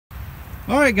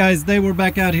Alright guys, today we're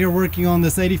back out here working on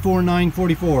this 84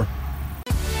 944.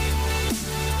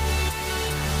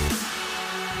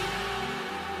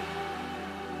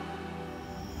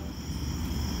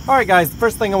 Alright guys, the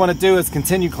first thing I want to do is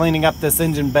continue cleaning up this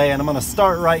engine bay, and I'm going to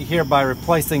start right here by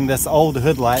replacing this old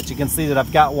hood latch. You can see that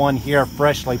I've got one here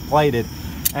freshly plated,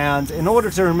 and in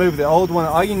order to remove the old one,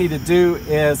 all you need to do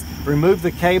is remove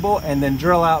the cable and then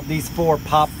drill out these 4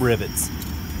 pop rivets.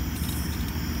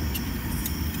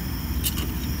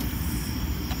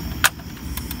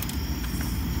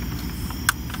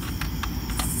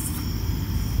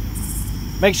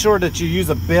 Make sure that you use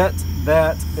a bit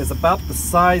that is about the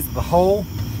size of the hole.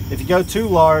 If you go too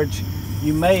large,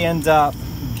 you may end up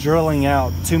drilling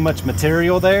out too much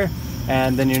material there,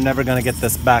 and then you're never going to get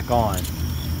this back on.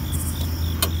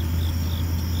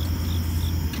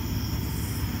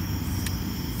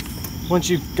 Once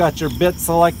you've got your bit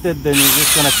selected, then you're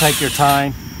just going to take your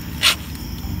time.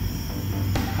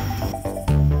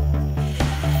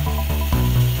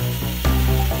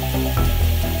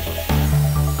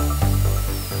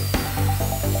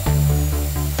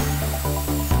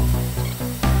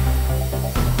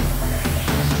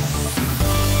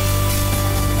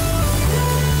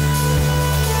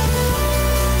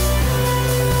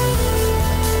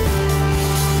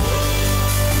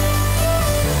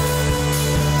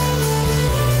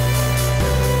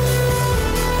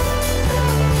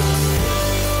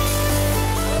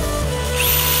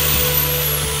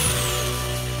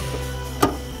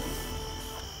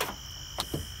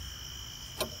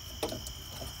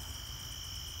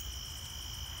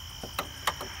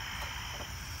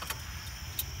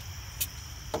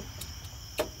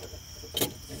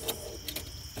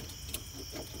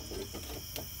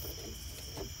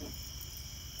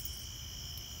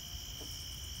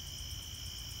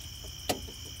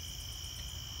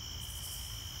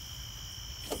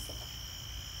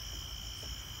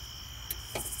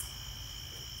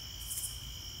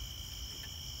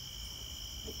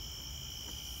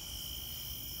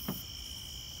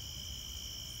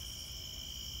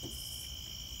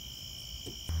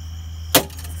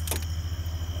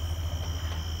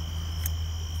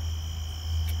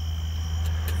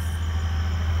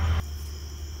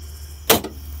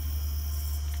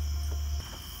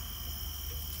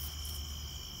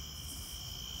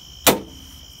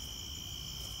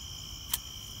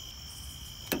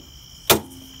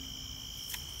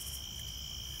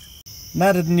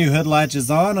 Now that the new hood latch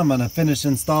is on, I'm going to finish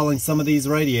installing some of these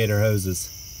radiator hoses.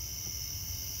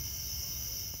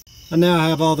 I now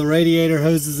have all the radiator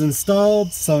hoses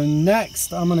installed, so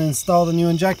next I'm going to install the new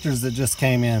injectors that just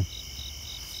came in.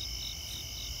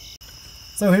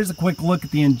 So here's a quick look at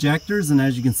the injectors, and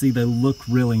as you can see, they look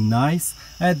really nice.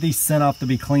 I had these sent off to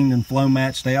be cleaned and flow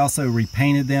matched. I also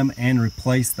repainted them and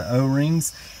replaced the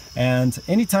O-rings. And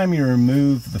anytime you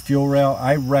remove the fuel rail,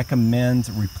 I recommend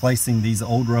replacing these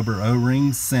old rubber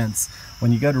O-rings, since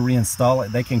when you go to reinstall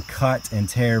it, they can cut and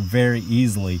tear very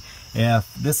easily.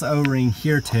 If this O-ring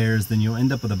here tears, then you'll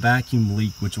end up with a vacuum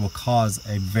leak, which will cause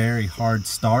a very hard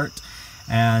start.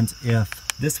 And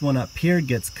if this one up here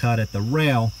gets cut at the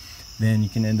rail, then you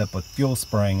can end up with fuel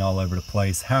spraying all over the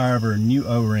place. However, new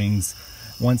O-rings,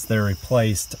 once they're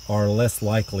replaced, are less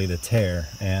likely to tear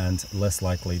and less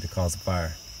likely to cause a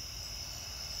fire.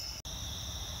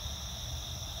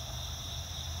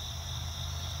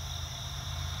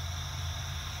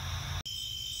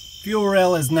 Fuel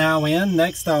rail is now in.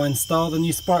 Next, I'll install the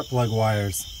new spark plug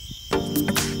wires.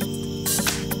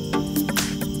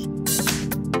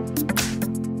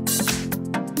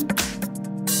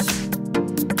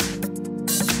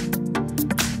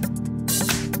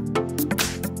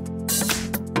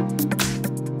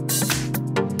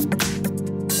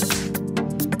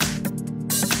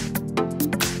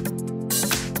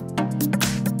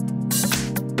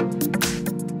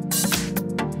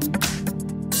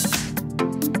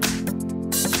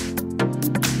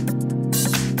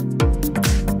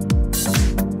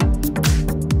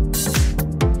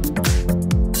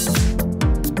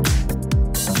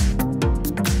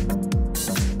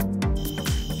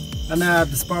 I now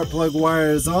have the spark plug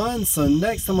wires on, so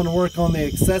next I'm going to work on the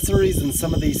accessories and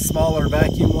some of these smaller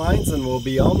vacuum lines, and we'll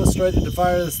be almost ready to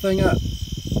fire this thing up.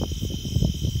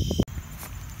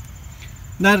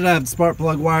 Now that I have the spark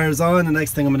plug wires on, the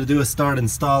next thing I'm going to do is start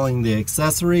installing the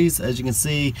accessories. As you can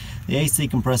see, the AC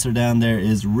compressor down there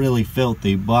is really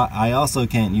filthy, but I also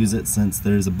can't use it since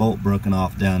there's a bolt broken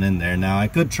off down in there. Now I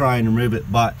could try and remove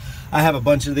it, but I have a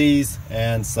bunch of these,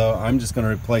 and so I'm just going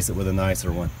to replace it with a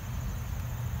nicer one.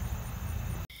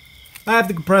 I have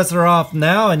the compressor off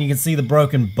now, and you can see the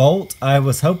broken bolt. I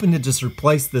was hoping to just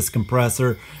replace this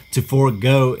compressor to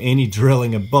forego any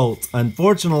drilling of bolts.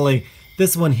 Unfortunately,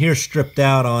 this one here stripped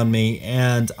out on me,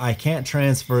 and I can't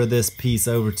transfer this piece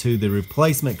over to the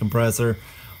replacement compressor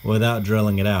without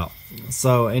drilling it out.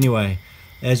 So anyway,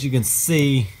 as you can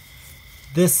see,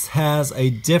 this has a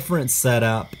different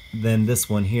setup than this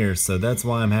one here, so that's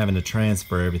why I'm having to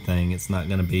transfer everything. It's not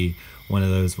going to be one of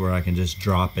those where I can just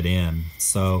drop it in.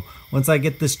 So once I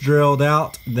get this drilled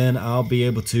out, then I'll be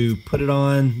able to put it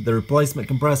on the replacement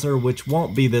compressor, which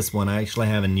won't be this one. I actually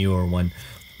have a newer one,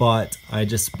 but I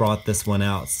just brought this one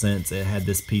out since it had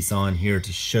this piece on here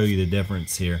to show you the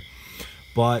difference here.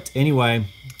 But anyway,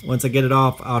 once I get it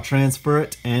off, I'll transfer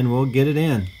it and we'll get it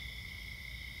in.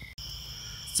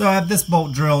 So I have this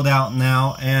bolt drilled out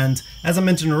now, and as I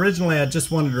mentioned originally, I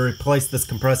just wanted to replace this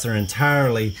compressor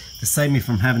entirely to save me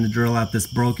from having to drill out this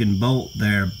broken bolt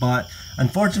there. But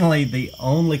unfortunately, the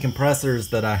only compressors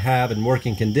that I have in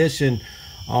working condition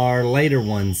are later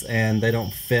ones, and they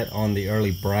don't fit on the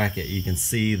early bracket. You can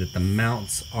see that the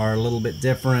mounts are a little bit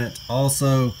different.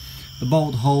 Also, the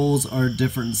bolt holes are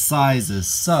different sizes.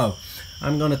 So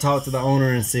I'm going to talk to the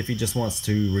owner and see if he just wants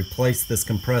to replace this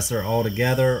compressor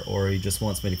altogether, or he just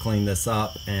wants me to clean this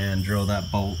up and drill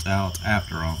that bolt out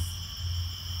after all.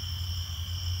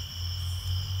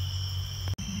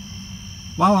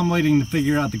 While I'm waiting to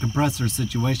figure out the compressor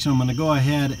situation, I'm going to go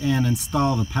ahead and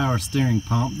install the power steering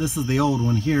pump. This is the old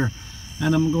one here,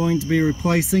 and I'm going to be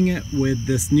replacing it with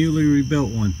this newly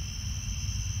rebuilt one.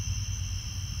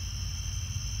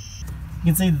 You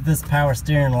can see that this power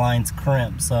steering line's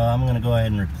crimped, so I'm going to go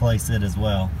ahead and replace it as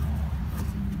well.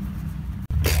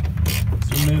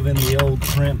 So removing the old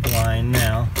crimped line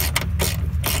now.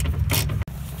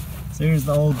 So here's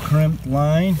the old crimped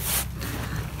line,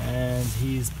 and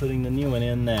he's putting the new one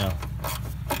in now.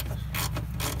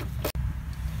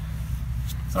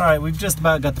 Alright, we've just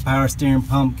about got the power steering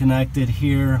pump connected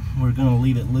here. We're going to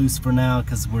leave it loose for now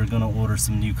because we're going to order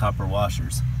some new copper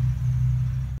washers.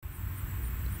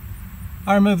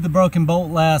 I removed the broken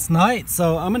bolt last night,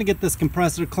 so I'm going to get this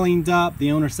compressor cleaned up.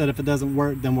 The owner said if it doesn't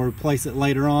work, then we'll replace it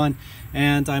later on.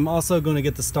 And I'm also going to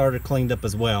get the starter cleaned up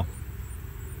as well.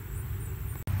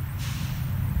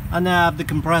 I now have the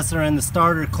compressor and the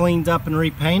starter cleaned up and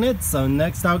repainted, so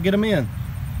next I'll get them in.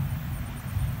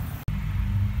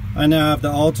 I now have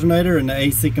the alternator and the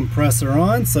AC compressor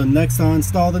on, so next I'll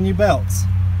install the new belts.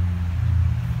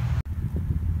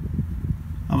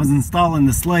 I was installing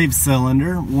the slave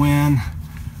cylinder when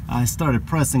I started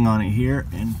pressing on it here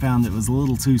and found it was a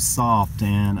little too soft,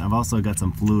 and I've also got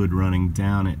some fluid running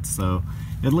down it, so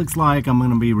it looks like I'm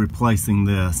going to be replacing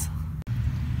this.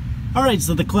 Alright,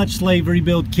 so the clutch slave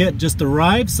rebuild kit just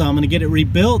arrived, so I'm going to get it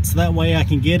rebuilt so that way I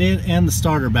can get it and the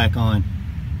starter back on.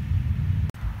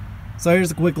 So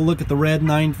here's a quick look at the red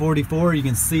 944. You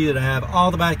can see that I have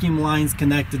all the vacuum lines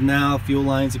connected now, fuel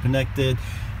lines are connected.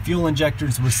 Fuel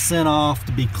injectors were sent off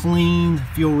to be cleaned.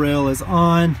 Fuel rail is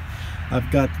on. I've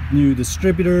got new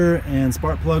distributor and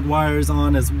spark plug wires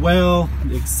on as well.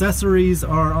 The accessories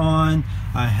are on.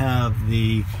 I have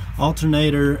the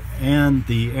alternator and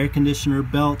the air conditioner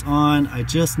belt on. I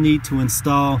just need to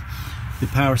install the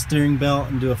power steering belt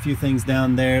and do a few things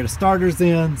down there. The starter's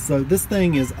in, so this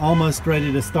thing is almost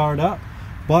ready to start up,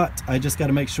 but I just got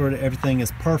to make sure that everything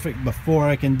is perfect before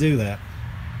I can do that.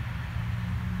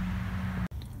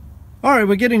 Alright,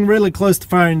 we're getting really close to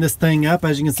firing this thing up.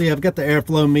 As you can see, I've got the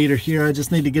airflow meter here. I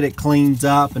just need to get it cleaned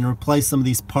up and replace some of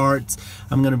these parts.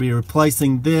 I'm going to be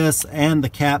replacing this and the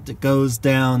cap that goes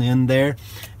down in there.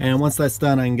 And once that's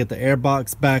done, I can get the air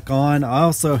box back on. I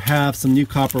also have some new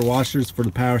copper washers for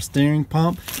the power steering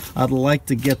pump. I'd like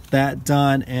to get that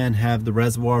done and have the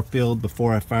reservoir filled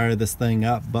before I fire this thing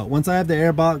up. But once I have the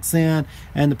air box in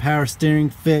and the power steering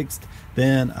fixed,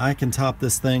 then I can top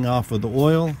this thing off with the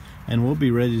oil and we'll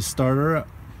be ready to start her up.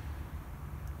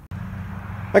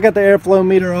 I got the airflow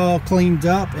meter all cleaned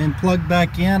up and plugged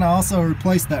back in. I also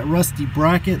replaced that rusty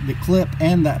bracket, the clip,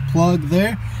 and that plug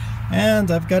there. And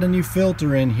I've got a new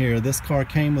filter in here. This car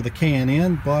came with a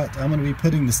K&N, but I'm going to be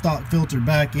putting the stock filter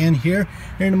back in here.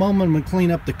 Here in a moment, I'm going to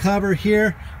clean up the cover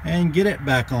here and get it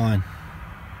back on.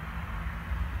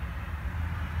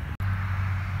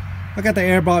 I got the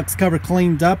airbox cover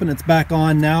cleaned up and it's back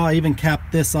on now. I even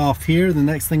capped this off here. The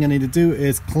next thing I need to do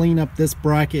is clean up this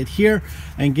bracket here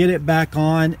and get it back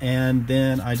on, and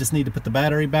then I just need to put the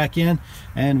battery back in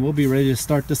and we'll be ready to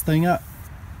start this thing up.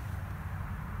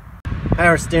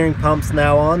 Power steering pump's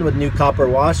now on with new copper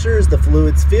washers, the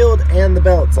fluids filled, and the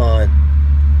belts on.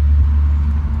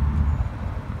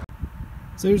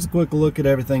 So here's a quick look at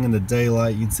everything in the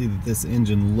daylight. You can see that this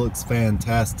engine looks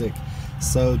fantastic.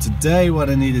 So today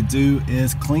what I need to do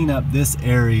is clean up this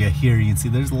area here. You can see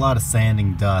there's a lot of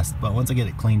sanding dust, but once I get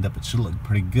it cleaned up it should look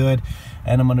pretty good.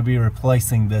 And I'm going to be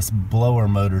replacing this blower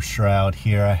motor shroud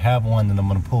here. I have one that I'm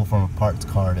going to pull from a parts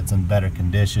cart. It's in better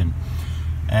condition.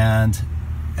 And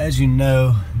as you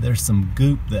know, there's some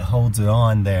goop that holds it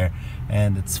on there,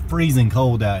 and it's freezing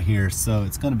cold out here, so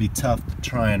it's going to be tough to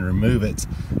try and remove it.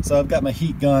 So I've got my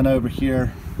heat gun over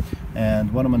here,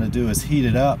 and what I'm going to do is heat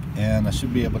it up and I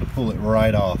should be able to pull it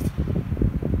right off.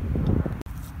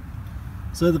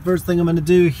 So the first thing I'm going to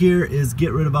do here is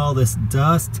get rid of all this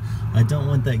dust. I don't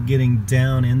want that getting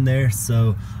down in there,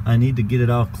 so I need to get it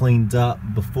all cleaned up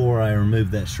before I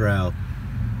remove that shroud.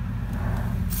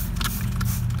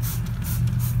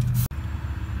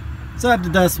 So I have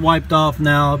the dust wiped off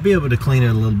now. I'll be able to clean it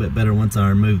a little bit better once I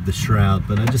remove the shroud,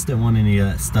 but I just didn't want any of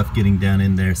that stuff getting down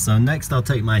in there. So next I'll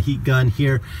take my heat gun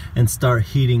here and start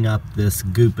heating up this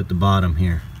goop at the bottom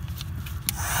here.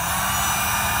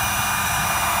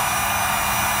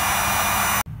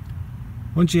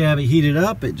 Once you have it heated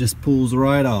up, it just pulls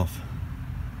right off.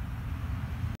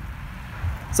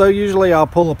 So usually I'll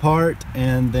pull apart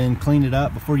and then clean it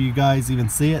up before you guys even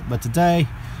see it, but today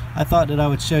I thought that I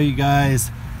would show you guys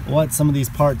what some of these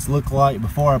parts look like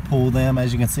before I pull them.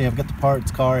 As you can see, I've got the parts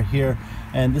car here,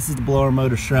 and this is the blower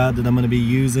motor shroud that I'm going to be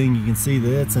using. You can see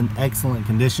that it's in excellent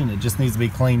condition. It just needs to be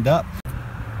cleaned up.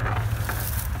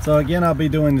 So again, I'll be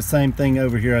doing the same thing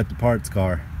over here at the parts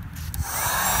car.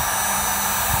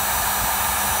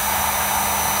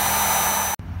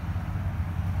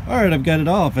 Alright, I've got it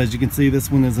off. As you can see,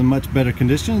 this one is in much better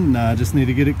condition. I just need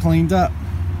to get it cleaned up.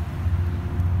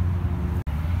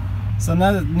 So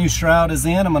now that the new shroud is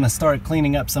in, I'm going to start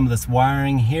cleaning up some of this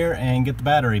wiring here and get the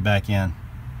battery back in.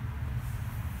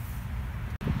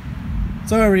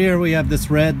 So over here we have this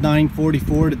red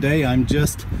 944 today. I'm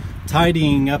just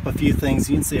tidying up a few things.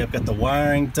 You can see I've got the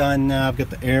wiring done now. I've got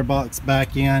the air box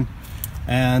back in,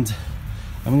 and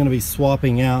I'm going to be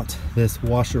swapping out this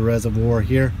washer reservoir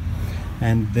here,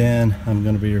 and then I'm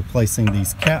going to be replacing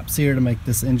these caps here to make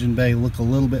this engine bay look a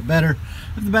little bit better.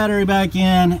 Have the battery back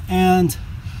in, and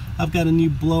I've got a new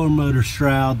blower motor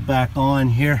shroud back on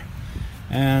here,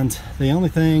 and the only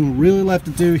thing really left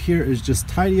to do here is just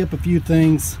tidy up a few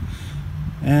things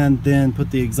and then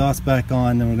put the exhaust back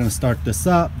on. Then we're going to start this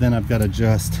up. Then I've got to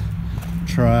just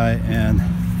try and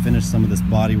finish some of this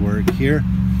body work here,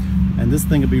 and this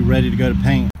thing will be ready to go to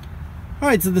paint.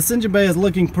 Alright, so this engine bay is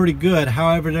looking pretty good.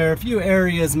 However, there are a few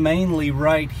areas, mainly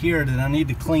right here, that I need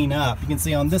to clean up. You can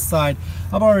see on this side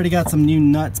I've already got some new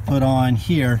nuts put on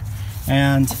here,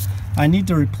 and I need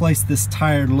to replace this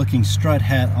tired looking strut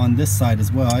hat on this side as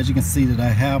well. As you can see, that I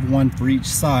have one for each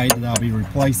side that I'll be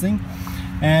replacing.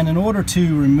 And in order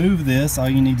to remove this, all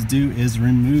you need to do is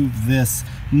remove this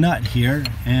nut here,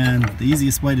 and the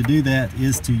easiest way to do that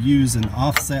is to use an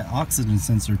offset oxygen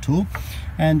sensor tool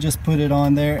and just put it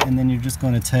on there, and then you're just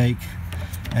going to take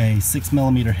a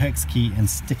 6mm hex key and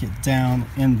stick it down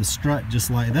in the strut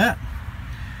just like that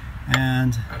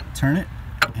and turn it,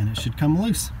 and it should come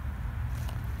loose.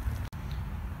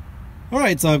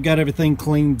 Alright, so I've got everything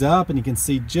cleaned up, and you can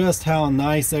see just how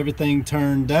nice everything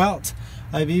turned out.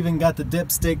 I've even got the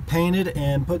dipstick painted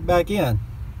and put back in.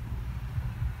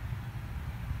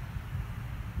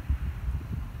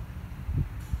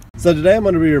 So today I'm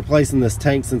going to be replacing this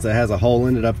tank since it has a hole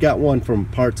in it. I've got one from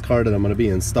parts cart that I'm going to be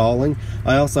installing.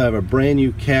 I also have a brand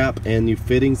new cap and new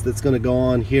fittings that's going to go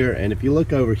on here, and if you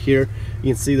look over here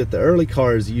you can see that the early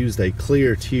cars used a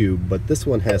clear tube, but this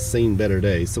one has seen better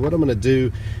days. So what I'm going to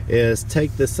do is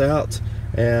take this out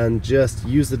and just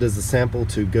use it as a sample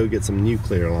to go get some new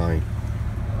clear line.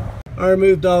 I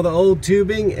removed all the old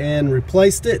tubing and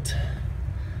replaced it.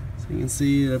 You can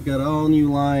see I've got all new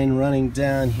line running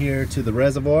down here to the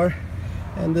reservoir,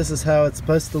 and this is how it's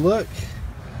supposed to look.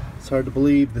 It's hard to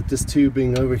believe that this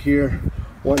tubing over here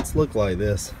once looked like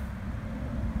this.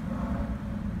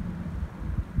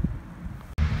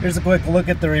 Here's a quick look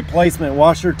at the replacement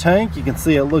washer tank. You can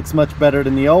see it looks much better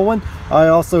than the old one. I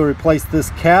also replaced this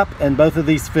cap and both of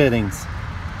these fittings.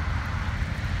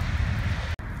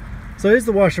 So here's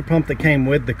the washer pump that came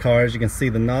with the car. As you can see,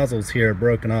 the nozzles here are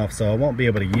broken off, so I won't be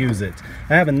able to use it.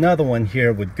 I have another one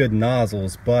here with good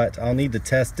nozzles, but I'll need to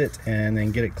test it and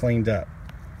then get it cleaned up.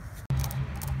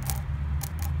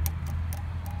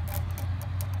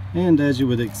 And as you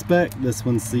would expect, this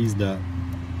one's seized up.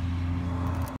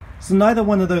 So neither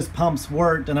one of those pumps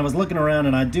worked, and I was looking around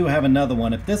and I do have another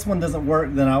one. If this one doesn't work,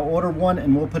 then I'll order one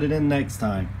and we'll put it in next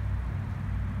time.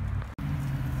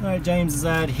 Alright, James is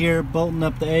out here bolting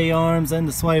up the A-arms and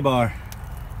the sway bar.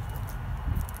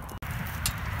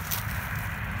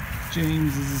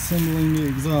 James is assembling the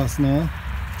exhaust now.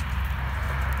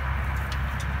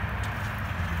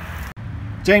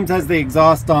 James has the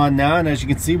exhaust on now, and as you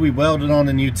can see, we welded on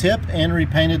a new tip and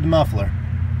repainted the muffler.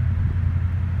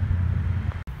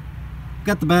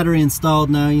 Got the battery installed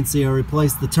now. You can see I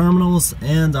replaced the terminals,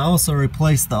 and I also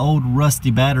replaced the old rusty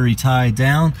battery tie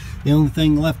down. The only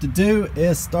thing left to do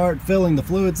is start filling the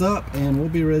fluids up, and we'll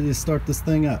be ready to start this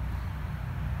thing up.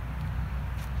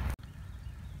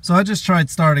 So I just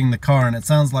tried starting the car, and it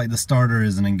sounds like the starter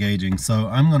isn't engaging, so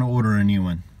I'm going to order a new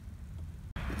one.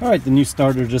 Alright, the new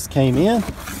starter just came in,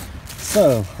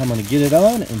 so I'm going to get it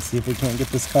on and see if we can't get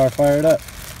this car fired up.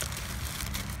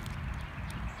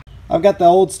 I've got the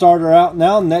old starter out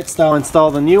now. Next I'll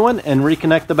install the new one and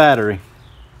reconnect the battery.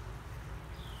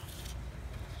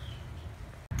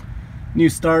 New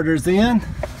starter's in.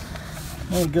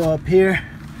 I'll go up here,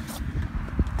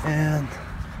 and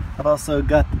I've also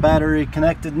got the battery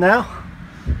connected now.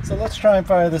 So let's try and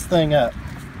fire this thing up.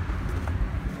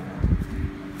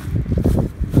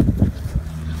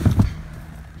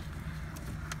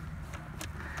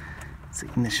 This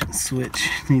ignition switch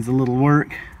needs a little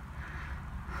work.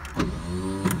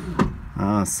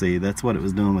 Ah, see, that's what it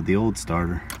was doing with the old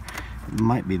starter. It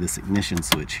might be this ignition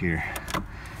switch here.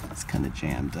 It's kind of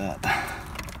jammed up.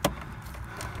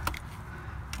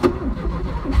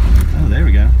 Oh, there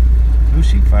we go. Oh,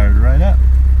 she fired right up.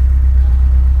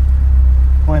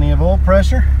 Plenty of oil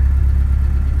pressure.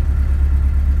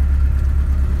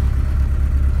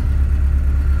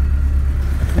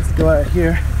 Let's go out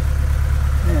here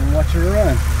and watch her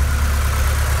run.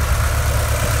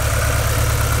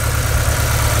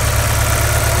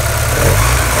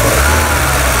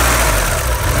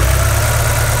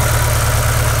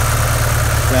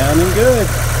 Sounding good.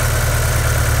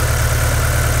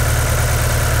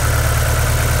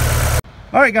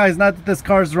 Alright guys, now that this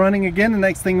car is running again, the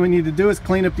next thing we need to do is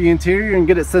clean up the interior and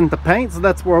get it sent to paint, so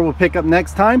that's where we'll pick up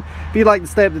next time. If you'd like to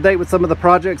stay up to date with some of the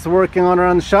projects we're working on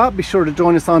around the shop, be sure to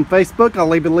join us on Facebook. I'll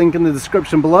leave a link in the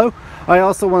description below. I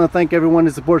also want to thank everyone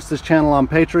who supports this channel on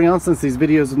Patreon, since these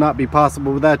videos would not be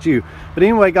possible without you. But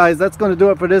anyway guys, that's going to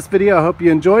do it for this video. I hope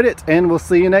you enjoyed it, and we'll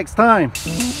see you next time.